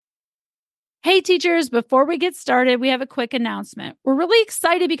Hey teachers, before we get started, we have a quick announcement. We're really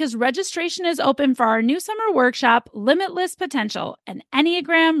excited because registration is open for our new summer workshop, Limitless Potential, an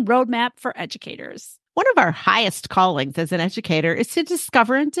Enneagram Roadmap for Educators. One of our highest callings as an educator is to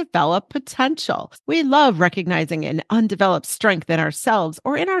discover and develop potential. We love recognizing an undeveloped strength in ourselves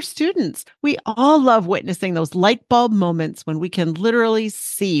or in our students. We all love witnessing those light bulb moments when we can literally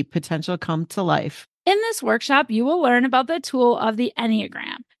see potential come to life. In this workshop, you will learn about the tool of the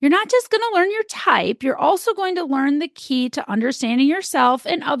Enneagram. You're not just going to learn your type, you're also going to learn the key to understanding yourself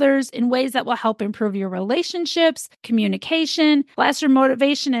and others in ways that will help improve your relationships, communication, classroom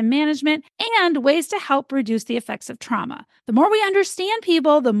motivation and management, and ways to help reduce the effects of trauma. The more we understand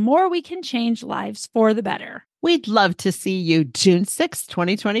people, the more we can change lives for the better. We'd love to see you June 6,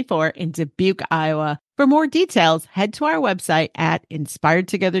 2024 in Dubuque, Iowa. For more details, head to our website at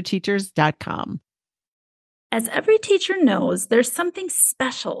inspiredtogetherteachers.com. As every teacher knows, there's something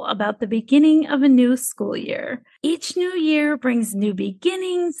special about the beginning of a new school year. Each new year brings new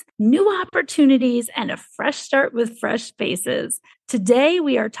beginnings, new opportunities, and a fresh start with fresh faces. Today,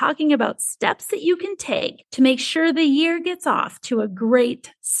 we are talking about steps that you can take to make sure the year gets off to a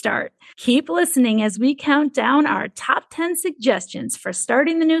great start. Keep listening as we count down our top 10 suggestions for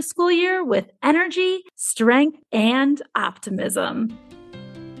starting the new school year with energy, strength, and optimism.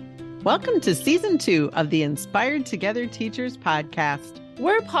 Welcome to Season 2 of the Inspired Together Teachers podcast.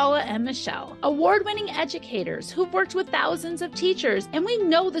 We're Paula and Michelle, award-winning educators who've worked with thousands of teachers, and we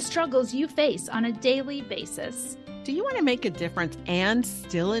know the struggles you face on a daily basis. Do you want to make a difference and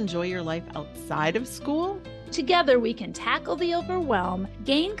still enjoy your life outside of school? Together, we can tackle the overwhelm,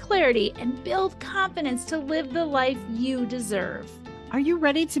 gain clarity, and build confidence to live the life you deserve. Are you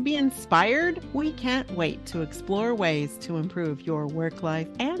ready to be inspired? We can't wait to explore ways to improve your work life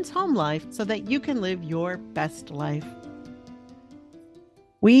and home life so that you can live your best life.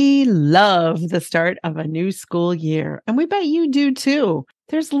 We love the start of a new school year, and we bet you do too.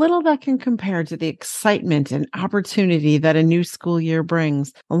 There's little that can compare to the excitement and opportunity that a new school year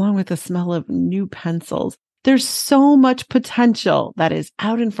brings, along with the smell of new pencils. There's so much potential that is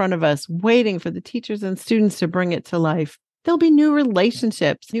out in front of us, waiting for the teachers and students to bring it to life. There'll be new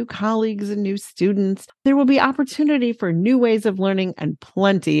relationships, new colleagues, and new students. There will be opportunity for new ways of learning and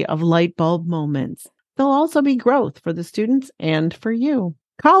plenty of light bulb moments. There'll also be growth for the students and for you.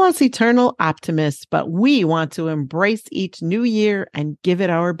 Call us eternal optimists, but we want to embrace each new year and give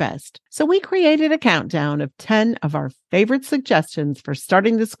it our best. So we created a countdown of 10 of our favorite suggestions for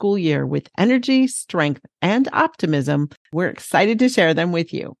starting the school year with energy, strength, and optimism. We're excited to share them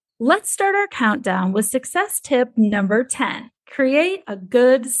with you. Let's start our countdown with success tip number 10. Create a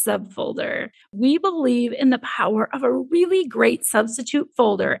good subfolder. We believe in the power of a really great substitute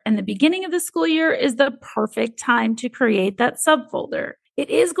folder, and the beginning of the school year is the perfect time to create that subfolder. It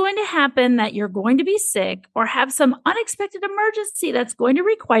is going to happen that you're going to be sick or have some unexpected emergency that's going to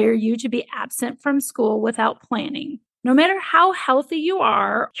require you to be absent from school without planning. No matter how healthy you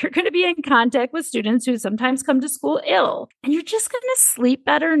are, you're going to be in contact with students who sometimes come to school ill, and you're just going to sleep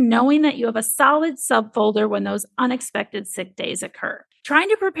better knowing that you have a solid subfolder when those unexpected sick days occur. Trying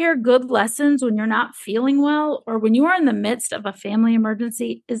to prepare good lessons when you're not feeling well or when you are in the midst of a family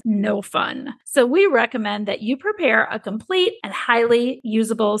emergency is no fun. So we recommend that you prepare a complete and highly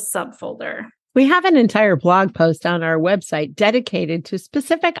usable subfolder. We have an entire blog post on our website dedicated to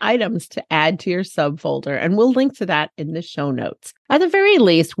specific items to add to your subfolder, and we'll link to that in the show notes. At the very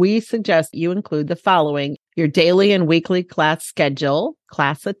least, we suggest you include the following: your daily and weekly class schedule,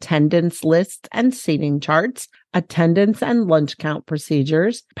 class attendance lists and seating charts, attendance and lunch count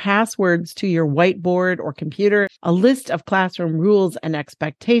procedures, passwords to your whiteboard or computer, a list of classroom rules and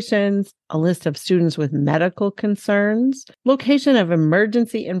expectations, a list of students with medical concerns, location of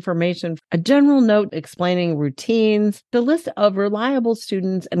emergency information, a general note explaining routines, the list of reliable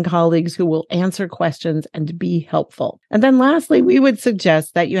students and colleagues who will answer questions and be helpful. And then lastly, we would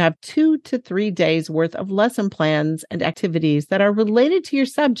suggest that you have 2 to 3 days worth of lesson plans and activities that are related to your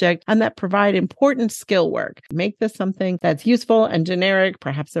subject and that provide important skill work. Make this something that's useful and generic,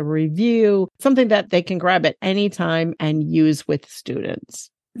 perhaps a review, something that they can grab at any time and use with students.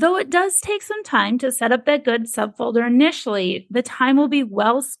 Though it does take some time to set up that good subfolder initially, the time will be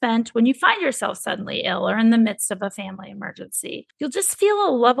well spent when you find yourself suddenly ill or in the midst of a family emergency. You'll just feel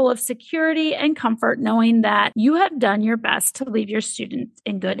a level of security and comfort knowing that you have done your best to leave your students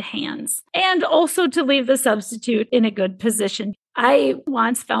in good hands and also to leave the substitute in a good position. I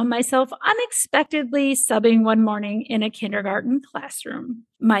once found myself unexpectedly subbing one morning in a kindergarten classroom.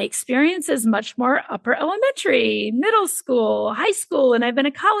 My experience is much more upper elementary, middle school, high school, and I've been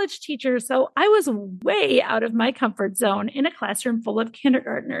a college teacher, so I was way out of my comfort zone in a classroom full of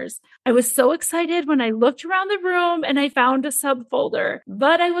kindergartners. I was so excited when I looked around the room and I found a subfolder,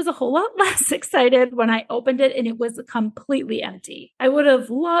 but I was a whole lot less excited when I opened it and it was completely empty. I would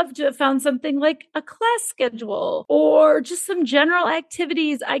have loved to have found something like a class schedule or just some general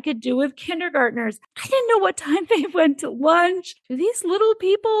activities I could do with kindergartners. I didn't know what time they went to lunch. Do these little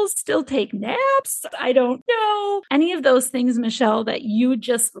people still take naps? I don't know. Any of those things, Michelle, that you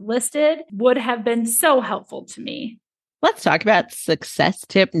just listed would have been so helpful to me. Let's talk about success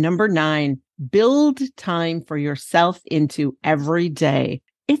tip number 9. Build time for yourself into every day.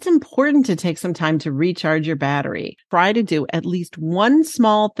 It's important to take some time to recharge your battery. Try to do at least one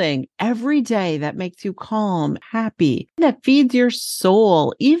small thing every day that makes you calm, happy, that feeds your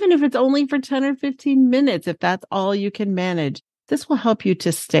soul, even if it's only for 10 or 15 minutes, if that's all you can manage. This will help you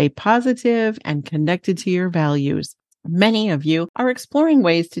to stay positive and connected to your values. Many of you are exploring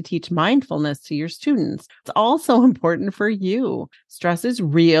ways to teach mindfulness to your students. It's also important for you. Stress is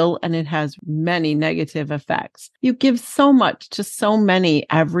real and it has many negative effects. You give so much to so many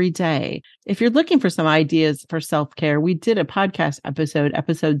every day. If you're looking for some ideas for self-care, we did a podcast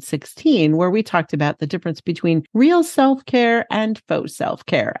episode 16, where we talked about the difference between real self-care and faux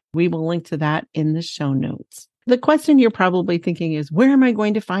self-care. We will link to that in the show notes. The question you're probably thinking is, where am I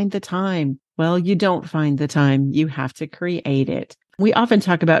going to find the time? Well, you don't find the time. You have to create it. We often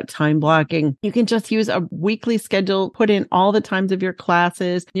talk about time blocking. You can just use a weekly schedule, put in all the times of your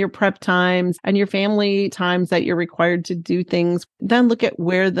classes, your prep times, and your family times that you're required to do things. Then look at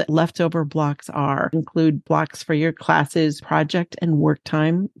where the leftover blocks are. Include blocks for your classes, project and work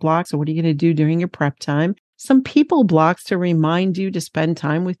time blocks. So what are you going to do during your prep time? Some people blocks to remind you to spend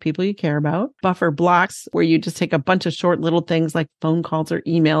time with people you care about. Buffer blocks where you just take a bunch of short little things like phone calls or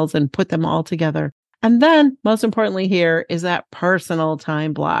emails and put them all together. And then most importantly here is that personal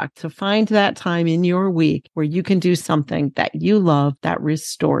time block, to find that time in your week where you can do something that you love that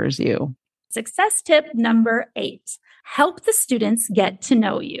restores you. Success tip number 8, help the students get to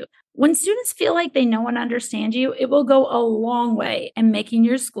know you. When students feel like they know and understand you, it will go a long way in making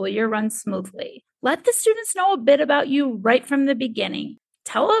your school year run smoothly. Let the students know a bit about you right from the beginning.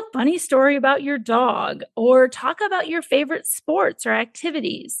 Tell a funny story about your dog, or talk about your favorite sports or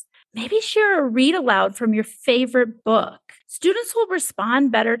activities. Maybe share a read aloud from your favorite book. Students will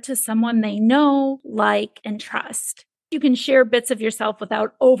respond better to someone they know, like, and trust. You can share bits of yourself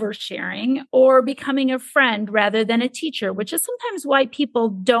without oversharing or becoming a friend rather than a teacher, which is sometimes why people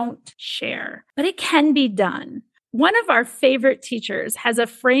don't share. But it can be done. One of our favorite teachers has a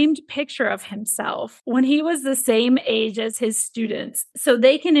framed picture of himself when he was the same age as his students, so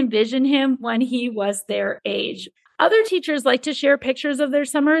they can envision him when he was their age. Other teachers like to share pictures of their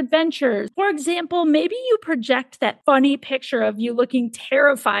summer adventures. For example, maybe you project that funny picture of you looking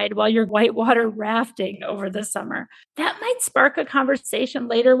terrified while you're whitewater rafting over the summer. That might spark a conversation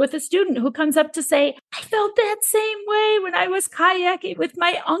later with a student who comes up to say, I felt that same way when I was kayaking with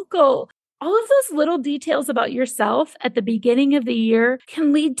my uncle. All of those little details about yourself at the beginning of the year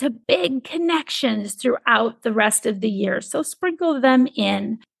can lead to big connections throughout the rest of the year. So sprinkle them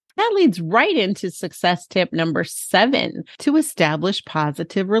in. That leads right into success tip number 7, to establish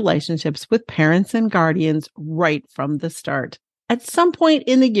positive relationships with parents and guardians right from the start. At some point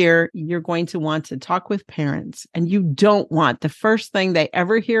in the year, you're going to want to talk with parents, and you don't want the first thing they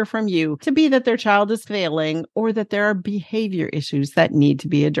ever hear from you to be that their child is failing or that there are behavior issues that need to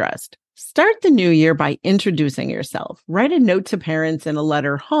be addressed. Start the new year by introducing yourself. Write a note to parents in a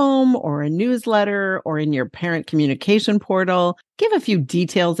letter home or a newsletter or in your parent communication portal. Give a few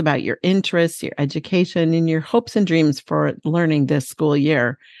details about your interests, your education, and your hopes and dreams for learning this school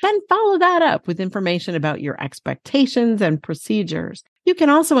year. Then follow that up with information about your expectations and procedures. You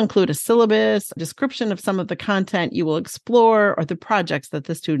can also include a syllabus, a description of some of the content you will explore, or the projects that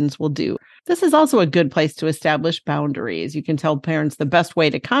the students will do. This is also a good place to establish boundaries. You can tell parents the best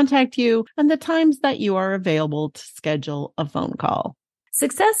way to contact you and the times that you are available to schedule a phone call.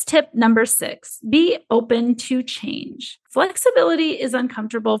 Success tip number 6, be open to change. Flexibility is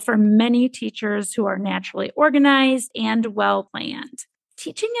uncomfortable for many teachers who are naturally organized and well-planned.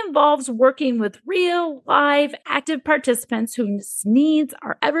 Teaching involves working with real, live, active participants whose needs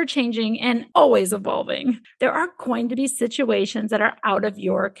are ever-changing and always evolving. There are going to be situations that are out of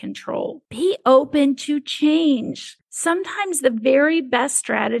your control. Be open to change. Sometimes the very best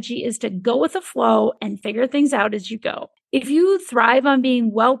strategy is to go with the flow and figure things out as you go. If you thrive on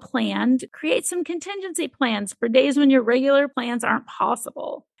being well-planned, create some contingency plans for days when your regular plans aren't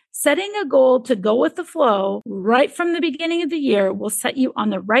possible. Setting a goal to go with the flow right from the beginning of the year will set you on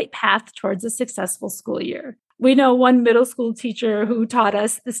the right path towards a successful school year. We know one middle school teacher who taught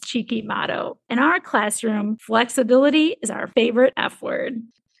us this cheeky motto. In our classroom, flexibility is our favorite F word.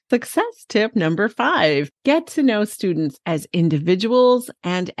 Success tip number 5, get to know students as individuals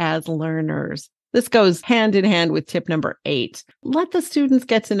and as learners. This goes hand in hand with tip number 8. Let the students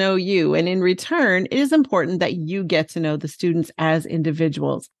get to know you, and in return, it is important that you get to know the students as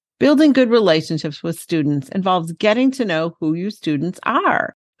individuals. Building good relationships with students involves getting to know who your students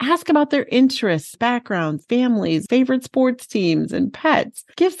are. Ask about their interests, backgrounds, families, favorite sports teams, and pets.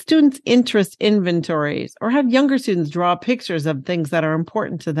 Give students interest inventories or have younger students draw pictures of things that are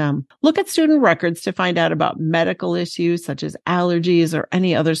important to them. Look at student records to find out about medical issues such as allergies or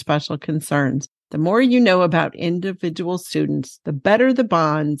any other special concerns. The more you know about individual students, the better the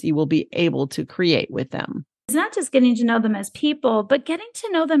bonds you will be able to create with them. It's not just getting to know them as people, but getting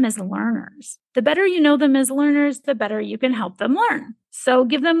to know them as learners. The better you know them as learners, the better you can help them learn. So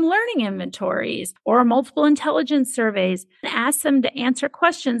give them learning inventories or multiple intelligence surveys and ask them to answer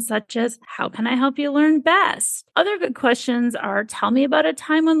questions such as, how can I help you learn best? Other good questions are, tell me about a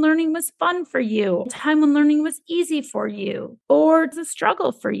time when learning was fun for you, a time when learning was easy for you, or it's a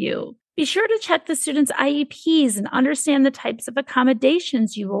struggle for you. Be sure to check the students' IEPs and understand the types of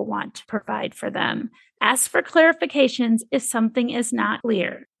accommodations you will want to provide for them. Ask for clarifications if something is not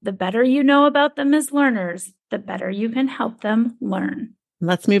clear. The better you know about them as learners, the better you can help them learn.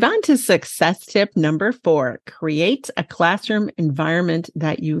 Let's move on to success tip number 4. Create a classroom environment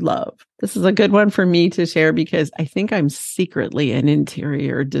that you love. This is a good one for me to share because I think I'm secretly an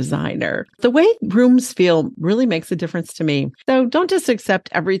interior designer. The way rooms feel really makes a difference to me. So don't just accept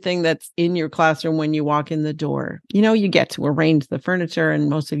everything that's in your classroom when you walk in the door. You get to arrange the furniture, and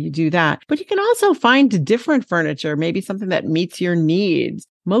most of you do that. But you can also find different furniture, maybe something that meets your needs.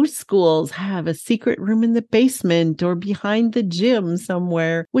 Most schools have a secret room in the basement or behind the gym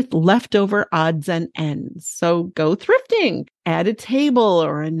somewhere with leftover odds and ends. So go thrifting. Add a table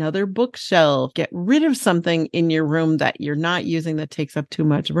or another bookshelf. Get rid of something in your room that you're not using that takes up too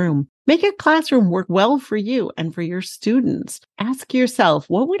much room. Make a classroom work well for you and for your students. Ask yourself,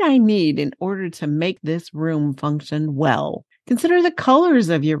 what would I need in order to make this room function well? Consider the colors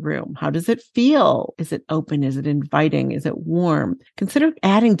of your room. How does it feel? Is it open? Is it inviting? Is it warm? Consider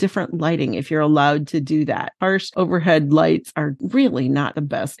adding different lighting if you're allowed to do that. Harsh overhead lights are really not the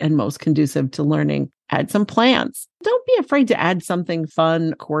best and most conducive to learning. Add some plants. Don't be afraid to add something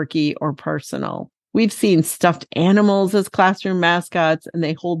fun, quirky, or personal. We've seen stuffed animals as classroom mascots, and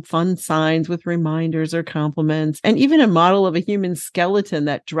they hold fun signs with reminders or compliments, and even a model of a human skeleton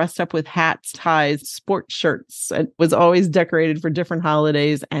that dressed up with hats, ties, sports shirts, and was always decorated for different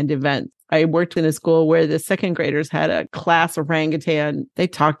holidays and events. I worked in a school where the second graders had a class orangutan. They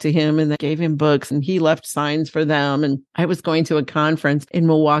talked to him and they gave him books, and he left signs for them. And I was going to a conference in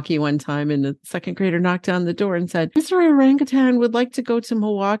Milwaukee one time, and the second grader knocked on the door and said, Mr. Orangutan would like to go to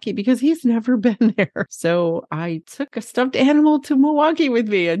Milwaukee because he's never been there. So I took a stuffed animal to Milwaukee with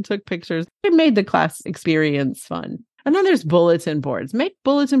me and took pictures. It made the class experience fun. And then there's bulletin boards. Make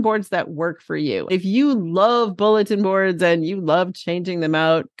bulletin boards that work for you. If you love bulletin boards and you love changing them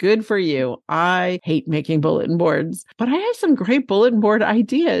out, good for you. I hate making bulletin boards, but I have some great bulletin board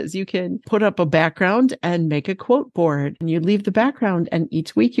ideas. You can put up a background and make a quote board, and you leave the background, and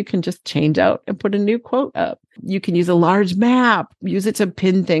each week you can just change out and put a new quote up. You can use a large map, use it to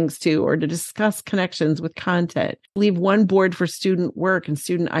pin things to or to discuss connections with content. Leave one board for student work and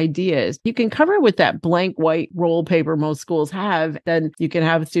student ideas. You can cover it with that blank white roll paper most schools have. Then you can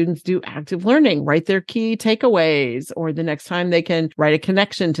have students do active learning, write their key takeaways, or the next time they can write a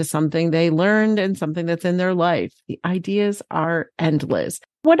connection to something they learned and something that's in their life. The ideas are endless.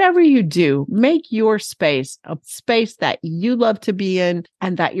 Whatever you do, make your space a space that you love to be in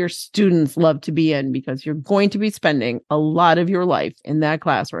and that your students love to be in, because you're going to be spending a lot of your life in that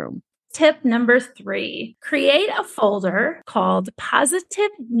classroom. Tip number 3, create a folder called Positive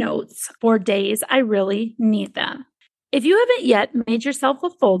Notes for Days I Really Need Them. If you haven't yet made yourself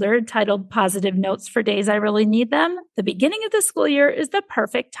a folder titled Positive Notes for Days I Really Need Them, the beginning of the school year is the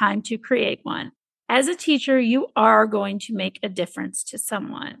perfect time to create one. As a teacher, you are going to make a difference to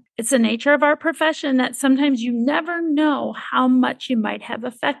someone. It's the nature of our profession that sometimes you never know how much you might have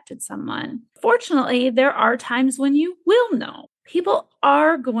affected someone. Fortunately, there are times when you will know. People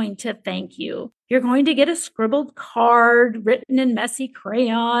are going to thank you. You're going to get a scribbled card written in messy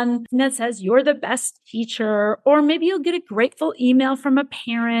crayon that says you're the best teacher, or maybe you'll get a grateful email from a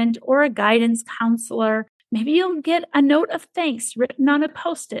parent or a guidance counselor. Maybe you'll get a note of thanks written on a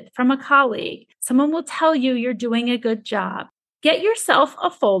Post-it from a colleague. Someone will tell you you're doing a good job. Get yourself a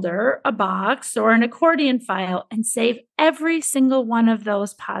folder, a box, or an accordion file and save every single one of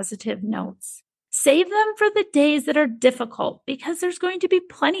those positive notes. Save them for the days that are difficult because there's going to be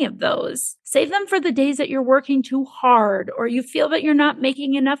plenty of those. Save them for the days that you're working too hard or you feel that you're not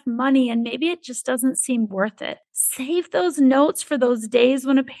making enough money and maybe it just doesn't seem worth it. Save those notes for those days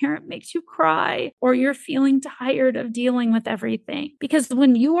when a parent makes you cry or you're feeling tired of dealing with everything. Because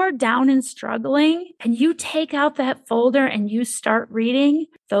when you are down and struggling and you take out that folder and you start reading,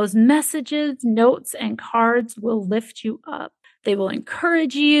 those messages, notes, and cards will lift you up. They will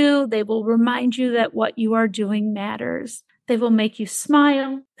encourage you. They will remind you that what you are doing matters. They will make you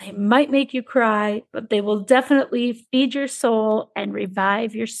smile. They might make you cry, but they will definitely feed your soul and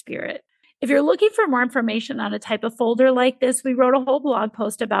revive your spirit. If you're looking for more information on a type of folder like this, we wrote a whole blog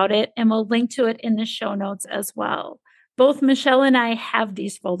post about it, and we'll link to it in the show notes as well. Both Michelle and I have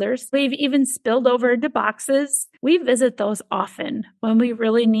these folders. We've even spilled over into boxes. We visit those often when we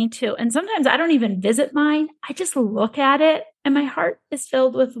really need to. And sometimes I don't even visit mine. I just look at it and my heart is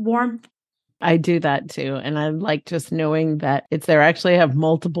filled with warmth. I do that too. And I like just knowing that it's there. I actually have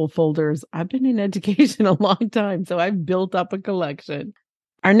multiple folders. I've been in education a long time, so I've built up a collection.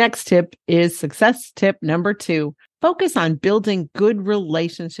 Our next tip is success tip number 2. Focus on building good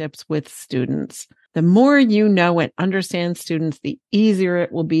relationships with students. The more you know and understand students, the easier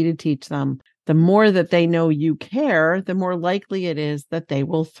it will be to teach them. The more that they know you care, the more likely it is that they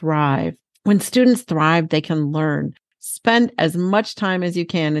will thrive. When students thrive, they can learn. Spend as much time as you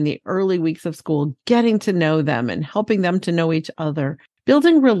can in the early weeks of school getting to know them and helping them to know each other.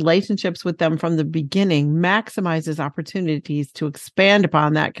 Building relationships with them from the beginning maximizes opportunities to expand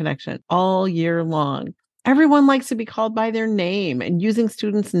upon that connection all year long. Everyone likes to be called by their name, and using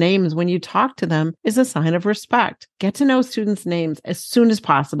students' names when you talk to them is a sign of respect. Get to know students' names as soon as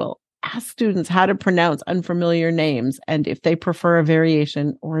possible. Ask students how to pronounce unfamiliar names and if they prefer a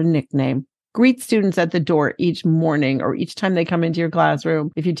variation or a nickname. Greet students at the door each morning or each time they come into your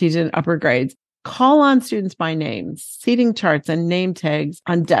classroom if you teach in upper grades. Call on students by name. Seating charts and name tags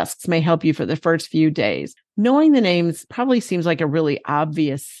on desks may help you for the first few days. Knowing the names probably seems like a really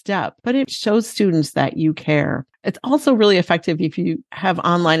obvious step, but it shows students that you care. It's also really effective if you have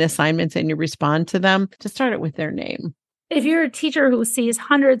online assignments and you respond to them to start it with their name. If you're a teacher who sees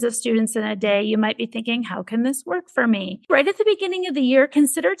hundreds of students in a day, you might be thinking, how can this work for me? Right at the beginning of the year,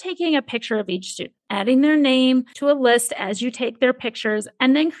 consider taking a picture of each student, adding their name to a list as you take their pictures,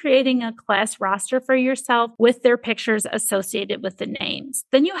 and then creating a class roster for yourself with their pictures associated with the names.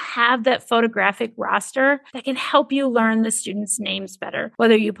 Then you have that photographic roster that can help you learn the students' names better.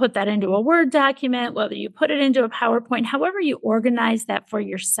 Whether you put that into a Word document, whether you put it into a PowerPoint, however you organize that for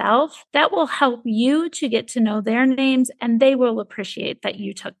yourself, that will help you to get to know their names, and they will appreciate that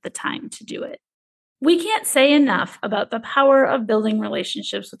you took the time to do it. We can't say enough about the power of building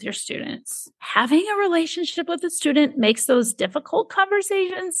relationships with your students. Having a relationship with a student makes those difficult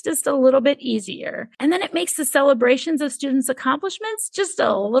conversations just a little bit easier. And then it makes the celebrations of students' accomplishments just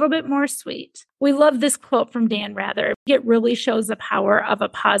a little bit more sweet. We love this quote from Dan Rather. It really shows the power of a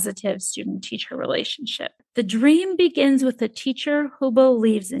positive student-teacher relationship. The dream begins with a teacher who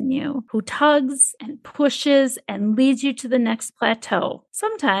believes in you, who tugs and pushes and leads you to the next plateau,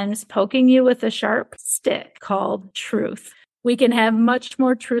 sometimes poking you with a sharp stick called truth. We can have much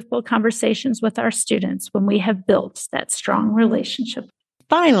more truthful conversations with our students when we have built that strong relationship.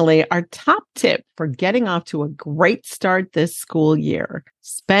 Finally, our top tip for getting off to a great start this school year: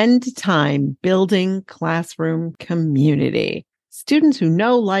 spend time building classroom community. Students who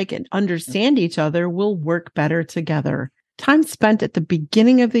know, like, and understand each other will work better together. Time spent at the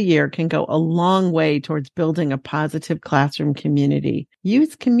beginning of the year can go a long way towards building a positive classroom community.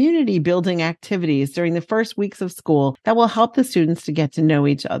 Use community building activities during the first weeks of school that will help the students to get to know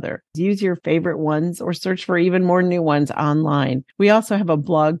each other. Use your favorite ones or search for even more new ones online. We also have a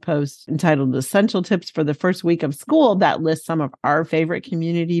blog post entitled Essential Tips for the First Week of School that lists some of our favorite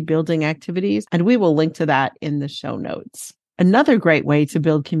community building activities, and we will link to that in the show notes. Another great way to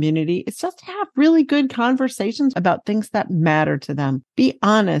build community is just to have really good conversations about things that matter to them. Be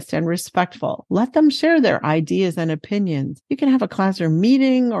honest and respectful. Let them share their ideas and opinions. You can have a classroom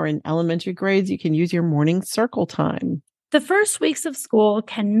meeting, or in elementary grades, you can use your morning circle time. The first weeks of school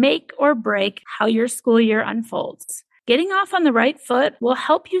can make or break how your school year unfolds. Getting off on the right foot will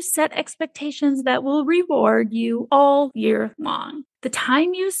help you set expectations that will reward you all year long. The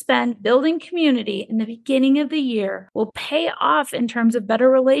time you spend building community in the beginning of the year will pay off in terms of better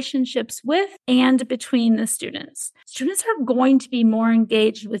relationships with and between the students. Students are going to be more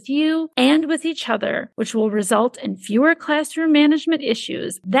engaged with you and with each other, which will result in fewer classroom management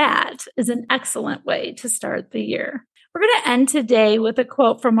issues. That is an excellent way to start the year. We're going to end today with a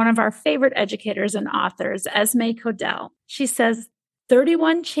quote from one of our favorite educators and authors, Esme Codell. She says,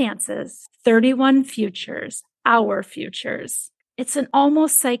 31 chances, 31 futures, our futures. It's an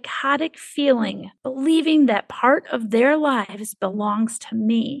almost psychotic feeling, believing that part of their lives belongs to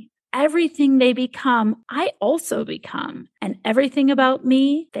me. Everything they become, I also become, and everything about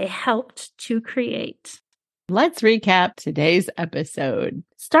me, they helped to create. Let's recap today's episode.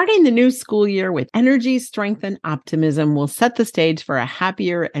 Starting the new school year with energy, strength, and optimism will set the stage for a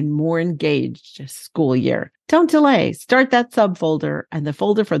happier and more engaged school year. Don't delay. Start that subfolder and the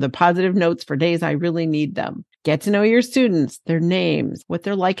folder for the positive notes for days I really need them. Get to know your students, their names, what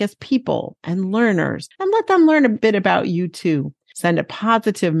they're like as people and learners, and let them learn a bit about you too. Send a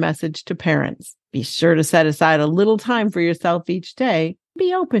positive message to parents. Be sure to set aside a little time for yourself each day.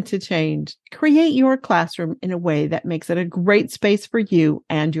 Be open to change. Create your classroom in a way that makes it a great space for you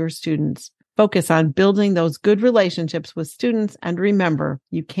and your students. Focus on building those good relationships with students, and remember,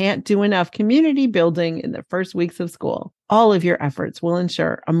 you can't do enough community building in the first weeks of school. All of your efforts will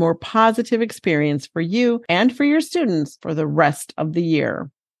ensure a more positive experience for you and for your students for the rest of the year.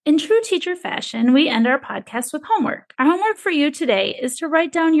 In true teacher fashion, we end our podcast with homework. Our homework for you today is to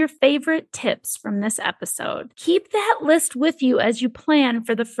write down your favorite tips from this episode. Keep that list with you as you plan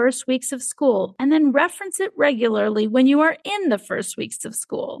for the first weeks of school, and then reference it regularly when you are in the first weeks of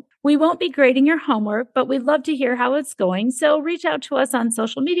school. We won't be grading your homework, but we'd love to hear how it's going, so reach out to us on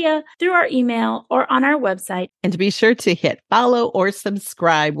social media, through our email, or on our website. And be sure to hit follow or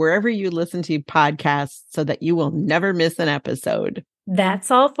subscribe wherever you listen to podcasts so that you will never miss an episode. That's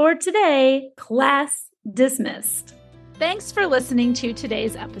all for today. Class dismissed. Thanks for listening to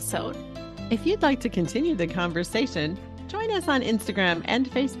today's episode. If you'd like to continue the conversation, join us on Instagram and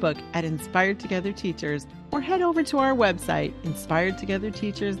Facebook at Inspired Together Teachers, or head over to our website,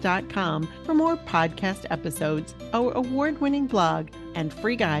 inspiredtogetherteachers.com, for more podcast episodes, our award-winning blog, and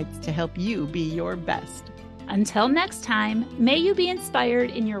free guides to help you be your best. Until next time, may you be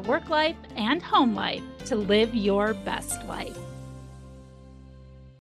inspired in your work life and home life to live your best life.